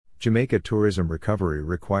Jamaica tourism recovery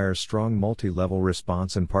requires strong multi-level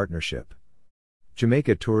response and partnership.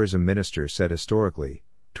 Jamaica tourism minister said historically,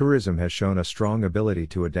 tourism has shown a strong ability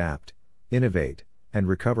to adapt, innovate, and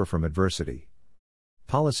recover from adversity.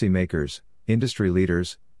 Policymakers, industry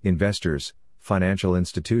leaders, investors, financial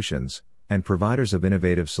institutions, and providers of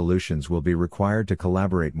innovative solutions will be required to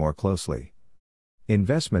collaborate more closely.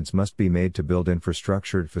 Investments must be made to build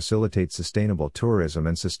infrastructure to facilitate sustainable tourism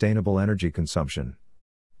and sustainable energy consumption.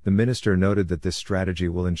 The minister noted that this strategy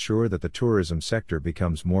will ensure that the tourism sector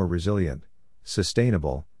becomes more resilient,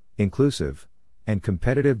 sustainable, inclusive, and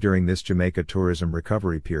competitive during this Jamaica tourism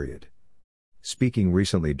recovery period. Speaking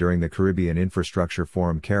recently during the Caribbean Infrastructure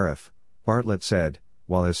Forum CARIF, Bartlett said,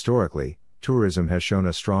 while historically, tourism has shown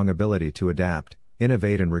a strong ability to adapt,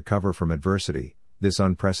 innovate and recover from adversity, this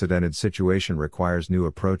unprecedented situation requires new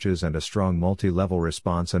approaches and a strong multi-level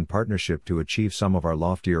response and partnership to achieve some of our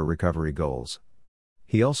loftier recovery goals.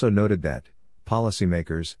 He also noted that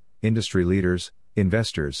policymakers, industry leaders,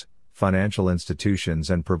 investors, financial institutions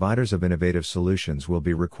and providers of innovative solutions will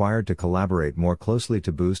be required to collaborate more closely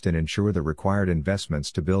to boost and ensure the required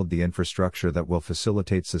investments to build the infrastructure that will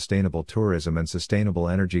facilitate sustainable tourism and sustainable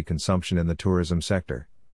energy consumption in the tourism sector.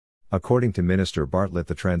 According to Minister Bartlett,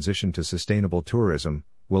 the transition to sustainable tourism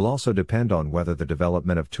will also depend on whether the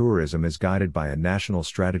development of tourism is guided by a national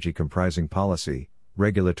strategy comprising policy,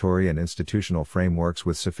 regulatory and institutional frameworks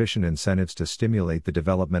with sufficient incentives to stimulate the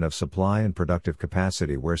development of supply and productive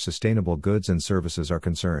capacity where sustainable goods and services are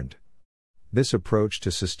concerned. This approach to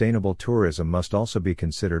sustainable tourism must also be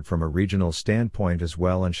considered from a regional standpoint as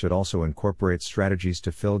well and should also incorporate strategies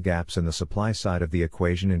to fill gaps in the supply side of the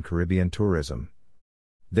equation in Caribbean tourism.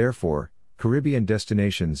 Therefore, Caribbean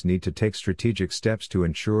destinations need to take strategic steps to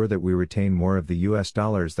ensure that we retain more of the US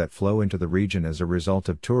dollars that flow into the region as a result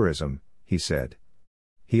of tourism, he said.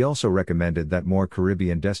 He also recommended that more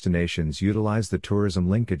Caribbean destinations utilize the tourism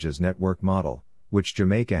linkages network model, which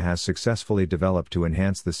Jamaica has successfully developed to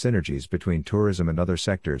enhance the synergies between tourism and other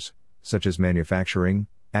sectors, such as manufacturing,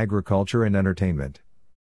 agriculture and entertainment.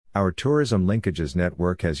 Our tourism linkages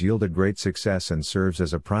network has yielded great success and serves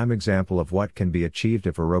as a prime example of what can be achieved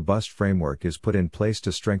if a robust framework is put in place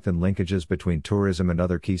to strengthen linkages between tourism and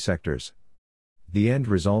other key sectors. The end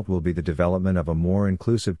result will be the development of a more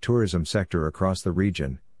inclusive tourism sector across the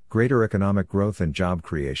region, greater economic growth and job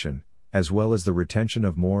creation, as well as the retention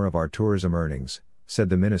of more of our tourism earnings, said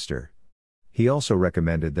the minister. He also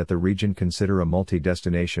recommended that the region consider a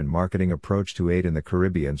multi-destination marketing approach to aid in the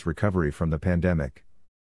Caribbean's recovery from the pandemic.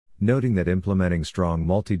 Noting that implementing strong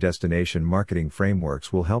multi-destination marketing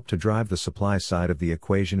frameworks will help to drive the supply side of the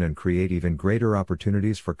equation and create even greater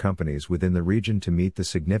opportunities for companies within the region to meet the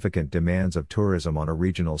significant demands of tourism on a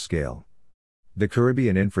regional scale. The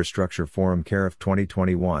Caribbean Infrastructure Forum CARIF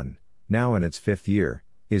 2021, now in its fifth year,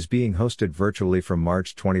 is being hosted virtually from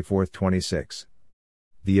March 24-26.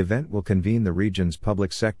 The event will convene the region's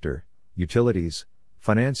public sector, utilities,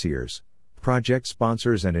 financiers, project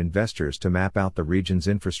sponsors and investors to map out the region's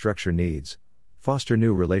infrastructure needs, foster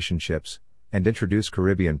new relationships, and introduce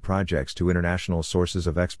Caribbean projects to international sources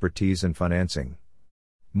of expertise and financing.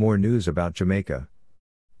 More news about Jamaica.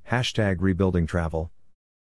 #RebuildingTravel